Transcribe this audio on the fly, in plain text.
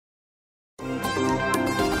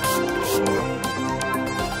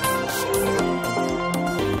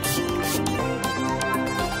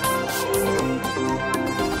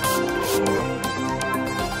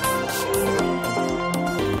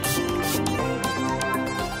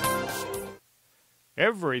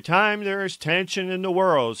Every time there is tension in the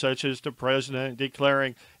world, such as the president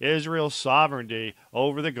declaring Israel's sovereignty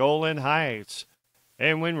over the Golan Heights,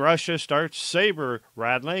 and when Russia starts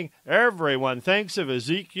saber-rattling, everyone thinks of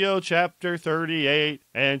Ezekiel chapter 38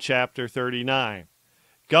 and chapter 39.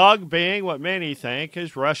 Gog being what many think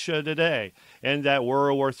is Russia today, and that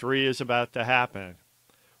World War III is about to happen.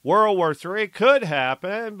 World War III could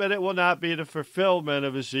happen, but it will not be the fulfillment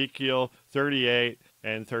of Ezekiel 38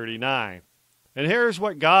 and 39. And here's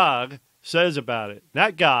what Gog says about it.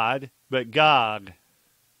 Not God, but Gog.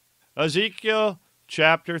 Ezekiel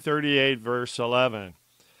chapter 38, verse 11.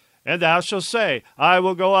 And thou shalt say, I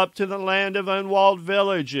will go up to the land of unwalled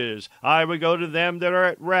villages. I will go to them that are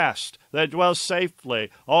at rest, that dwell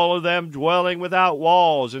safely, all of them dwelling without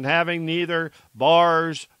walls, and having neither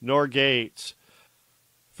bars nor gates.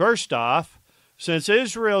 First off, since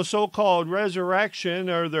Israel's so-called resurrection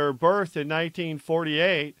or their birth in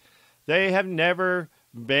 1948, they have never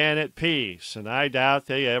been at peace, and I doubt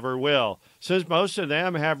they ever will, since most of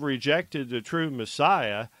them have rejected the true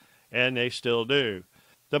Messiah, and they still do.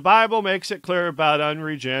 The Bible makes it clear about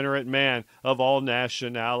unregenerate man of all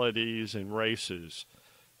nationalities and races.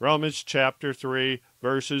 Romans chapter 3,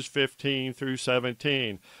 verses 15 through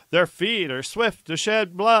 17. Their feet are swift to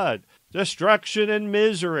shed blood. Destruction and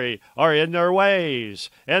misery are in their ways,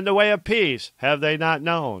 and the way of peace have they not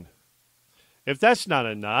known. If that's not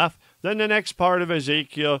enough, then the next part of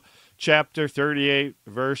Ezekiel chapter 38,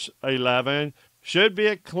 verse 11, should be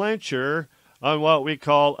a clincher on what we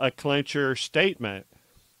call a clincher statement.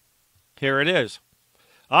 Here it is.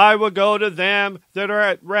 I will go to them that are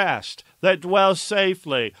at rest, that dwell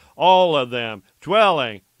safely, all of them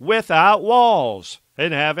dwelling without walls,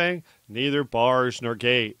 and having neither bars nor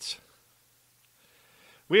gates.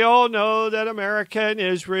 We all know that America and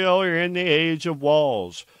Israel are in the age of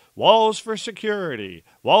walls. Walls for security,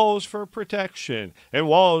 walls for protection, and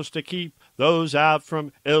walls to keep those out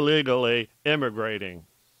from illegally immigrating.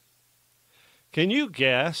 Can you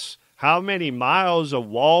guess how many miles of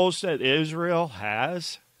walls that Israel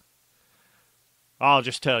has? I'll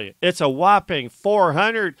just tell you, it's a whopping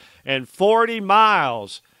 440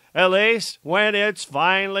 miles, at least when it's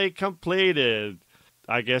finally completed.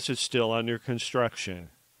 I guess it's still under construction.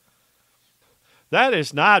 That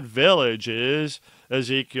is not villages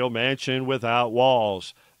Ezekiel mentioned without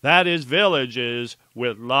walls. That is villages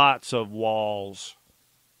with lots of walls.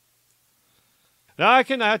 Now I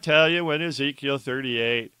cannot tell you when Ezekiel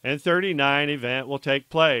 38 and 39 event will take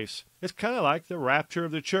place. It's kind of like the rapture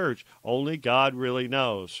of the church. Only God really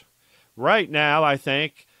knows. Right now, I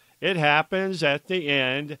think it happens at the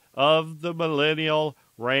end of the millennial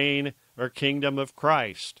reign or kingdom of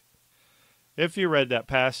Christ. If you read that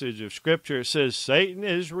passage of Scripture, it says Satan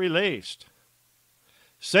is released.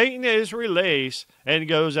 Satan is released and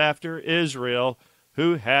goes after Israel,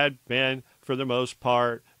 who had been, for the most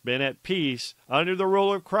part, been at peace under the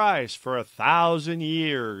rule of Christ for 1,000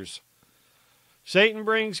 years. Satan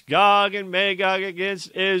brings Gog and Magog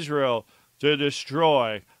against Israel to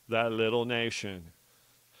destroy that little nation.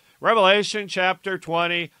 Revelation chapter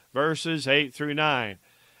 20, verses 8 through 9.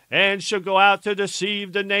 And shall go out to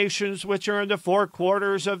deceive the nations which are in the four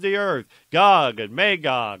quarters of the earth, Gog and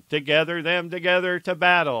Magog, to gather them together to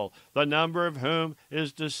battle, the number of whom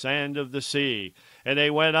is the sand of the sea. And they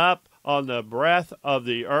went up on the breadth of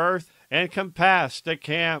the earth, and compassed the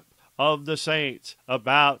camp of the saints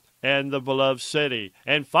about and the beloved city.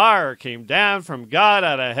 And fire came down from God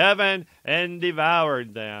out of heaven, and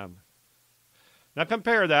devoured them. Now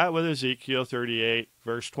compare that with Ezekiel 38,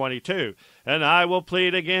 verse 22. And I will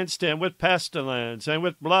plead against him with pestilence and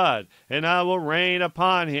with blood, and I will rain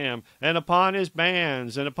upon him, and upon his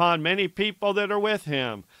bands, and upon many people that are with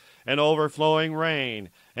him, and overflowing rain,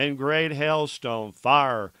 and great hailstone,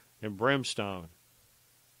 fire, and brimstone.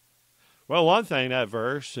 Well, one thing, that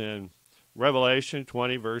verse in Revelation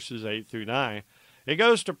 20, verses 8 through 9, it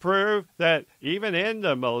goes to prove that even in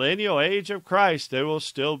the millennial age of Christ, there will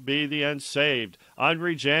still be the unsaved,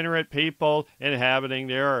 unregenerate people inhabiting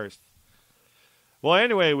the earth. Well,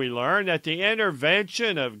 anyway, we learn that the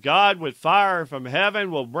intervention of God with fire from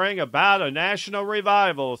heaven will bring about a national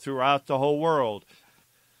revival throughout the whole world.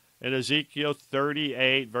 In Ezekiel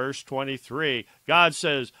 38, verse 23, God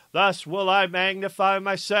says, Thus will I magnify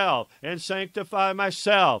myself and sanctify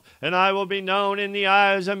myself, and I will be known in the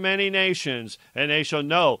eyes of many nations, and they shall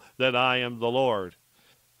know that I am the Lord.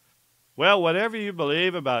 Well, whatever you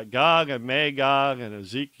believe about Gog and Magog and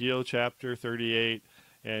Ezekiel chapter 38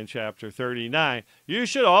 and chapter 39, you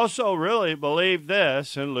should also really believe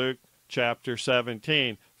this in Luke chapter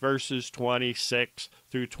 17, verses 26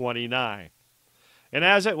 through 29. And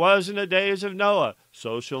as it was in the days of Noah,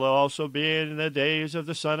 so shall it also be in the days of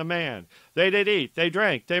the Son of Man. They did eat, they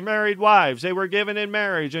drank, they married wives, they were given in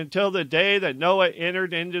marriage until the day that Noah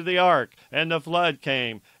entered into the ark, and the flood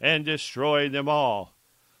came and destroyed them all.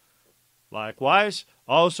 Likewise,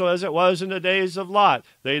 also as it was in the days of Lot,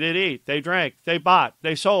 they did eat, they drank, they bought,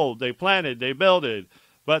 they sold, they planted, they builded.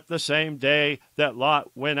 But the same day that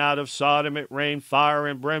Lot went out of Sodom, it rained fire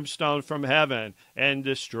and brimstone from heaven and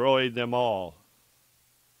destroyed them all.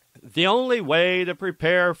 The only way to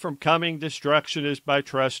prepare from coming destruction is by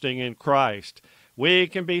trusting in Christ. We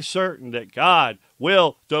can be certain that God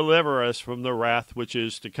will deliver us from the wrath which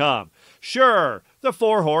is to come. Sure, the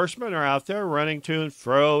four horsemen are out there running to and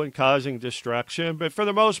fro and causing destruction, but for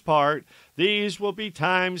the most part, these will be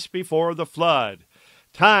times before the flood,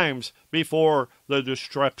 times before the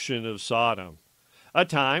destruction of Sodom, a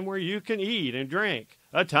time where you can eat and drink,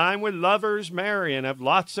 a time when lovers marry and have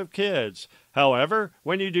lots of kids. However,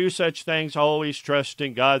 when you do such things, always trust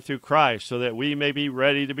in God through Christ, so that we may be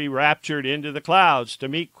ready to be raptured into the clouds to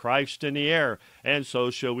meet Christ in the air, and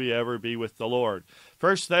so shall we ever be with the Lord.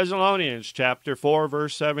 1 Thessalonians chapter 4,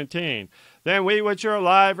 verse 17. Then we which are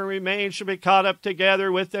alive and remain shall be caught up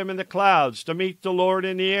together with them in the clouds to meet the Lord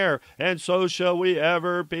in the air, and so shall we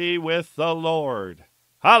ever be with the Lord.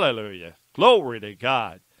 Hallelujah. Glory to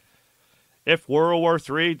God. If World War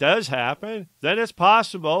III does happen, then it's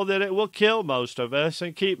possible that it will kill most of us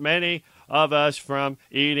and keep many of us from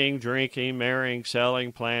eating, drinking, marrying,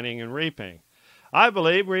 selling, planting, and reaping. I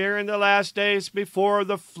believe we are in the last days before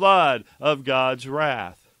the flood of God's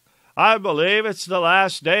wrath. I believe it's the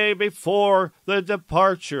last day before the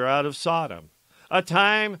departure out of Sodom. A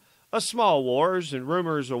time of small wars and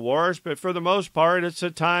rumors of wars, but for the most part it's a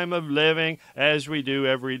time of living as we do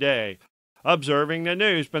every day. Observing the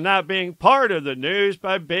news, but not being part of the news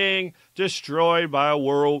by being destroyed by a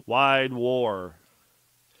worldwide war.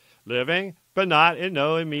 Living, but not in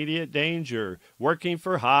no immediate danger. Working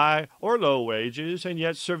for high or low wages and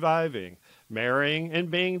yet surviving. Marrying and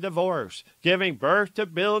being divorced. Giving birth to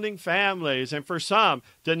building families, and for some,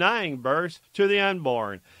 denying birth to the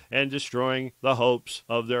unborn and destroying the hopes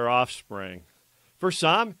of their offspring. For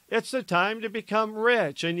some, it's the time to become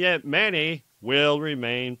rich, and yet many will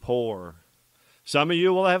remain poor. Some of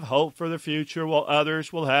you will have hope for the future, while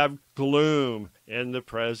others will have gloom in the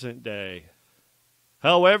present day.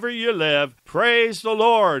 However you live, praise the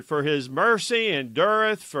Lord, for his mercy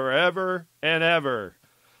endureth forever and ever.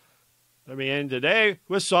 Let me end today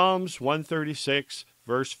with Psalms 136,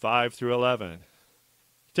 verse 5 through 11.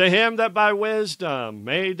 To him that by wisdom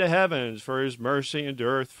made the heavens, for his mercy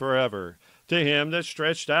endureth forever. To him that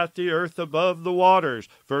stretched out the earth above the waters,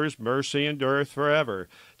 for his mercy endureth forever.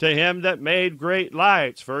 To him that made great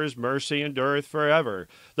lights, for his mercy endureth forever.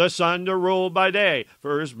 The sun to rule by day,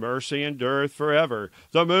 for his mercy endureth forever.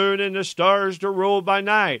 The moon and the stars to rule by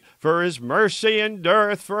night, for his mercy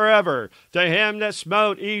endureth forever. To him that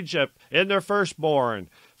smote Egypt in their firstborn,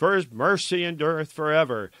 for his mercy endureth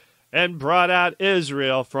forever. And brought out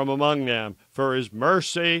Israel from among them, for his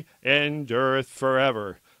mercy endureth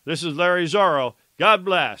forever. This is Larry Zorro. God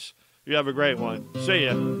bless. You have a great one. See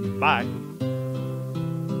ya. Bye.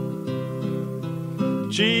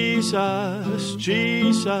 Jesus,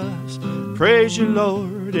 Jesus, praise you,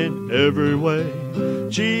 Lord, in every way.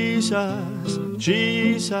 Jesus,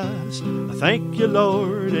 Jesus, I thank you,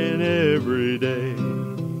 Lord, in every day.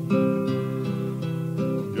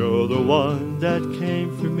 You're the one that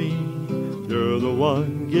came for me. You're the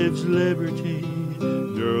one gives liberty.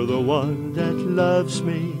 You're the one that loves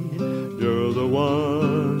me. You're the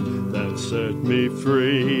one that set me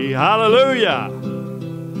free. Hallelujah!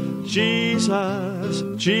 Jesus,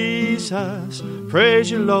 Jesus,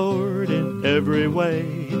 praise you, Lord, in every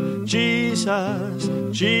way. Jesus,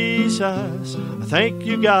 Jesus, I thank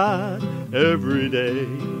you, God, every day.